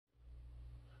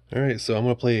Alright, so I'm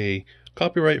going to play a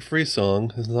copyright-free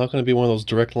song. It's not going to be one of those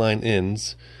direct line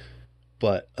ins,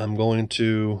 but I'm going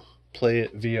to play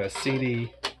it via a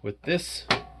CD with this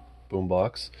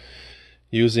boombox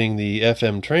using the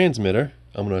FM transmitter.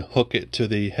 I'm going to hook it to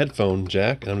the headphone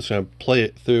jack, and I'm just going to play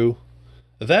it through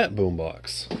that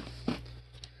boombox.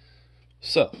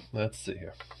 So, let's see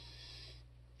here.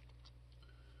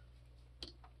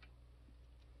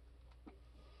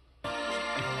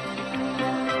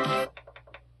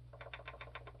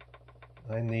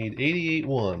 I need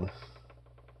 88.1,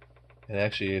 and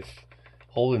actually if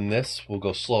holding this will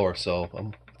go slower, so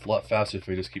it's a lot faster if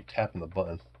we just keep tapping the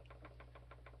button.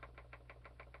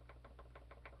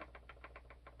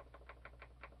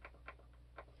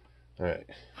 Alright,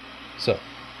 so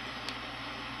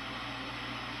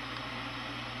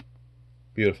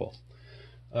beautiful.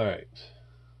 Alright,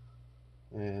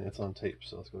 and it's on tape,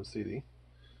 so let's go to CD.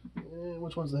 And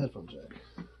which one's the headphone jack?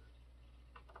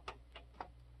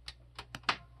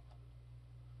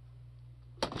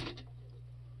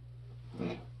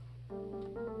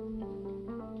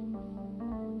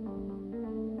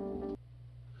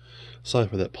 Sorry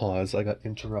for that pause, I got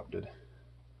interrupted.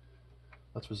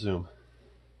 Let's resume.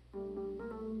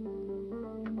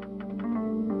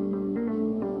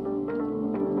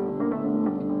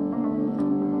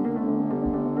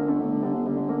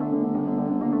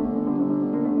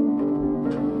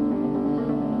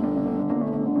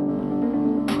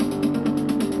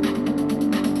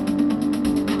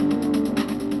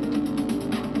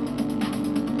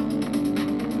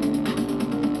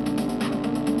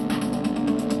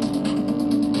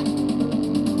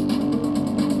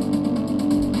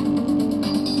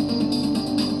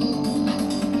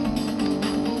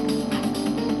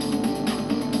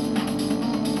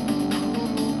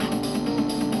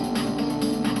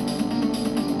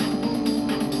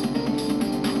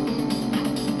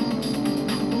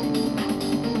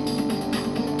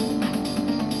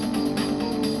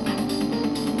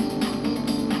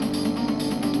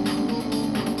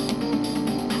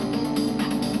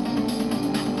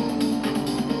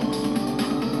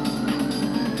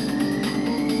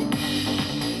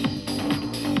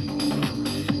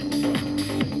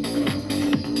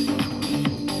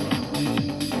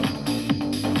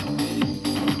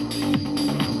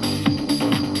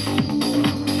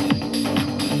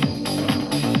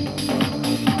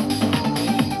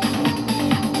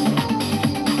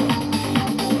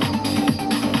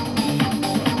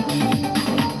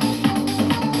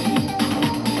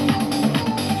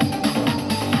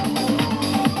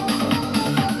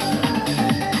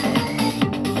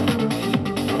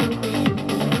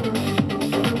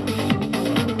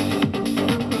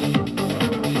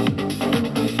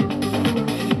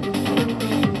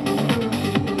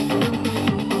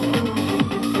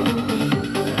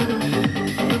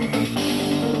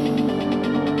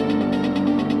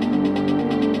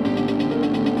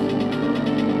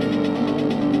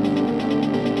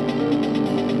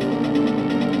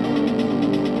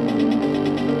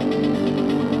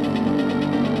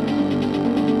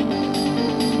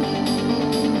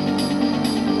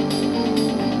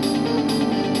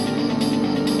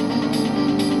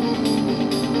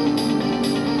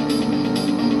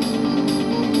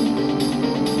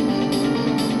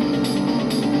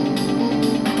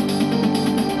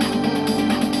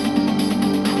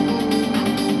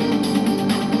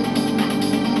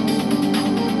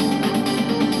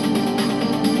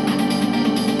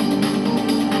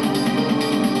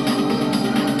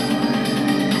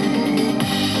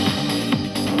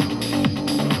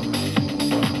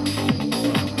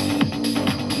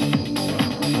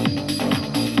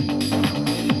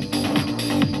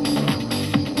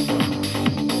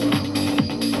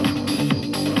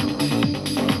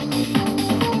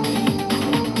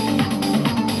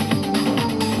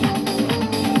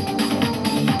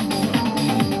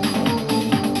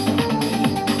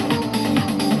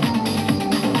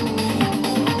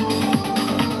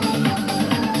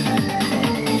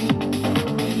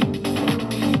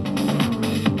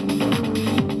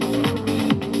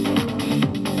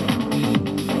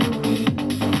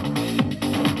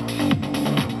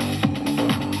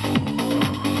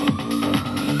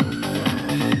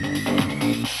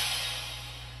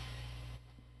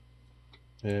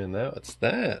 And now it's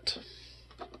that.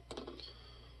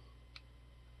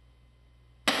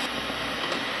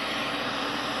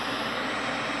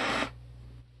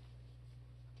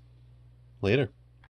 Later.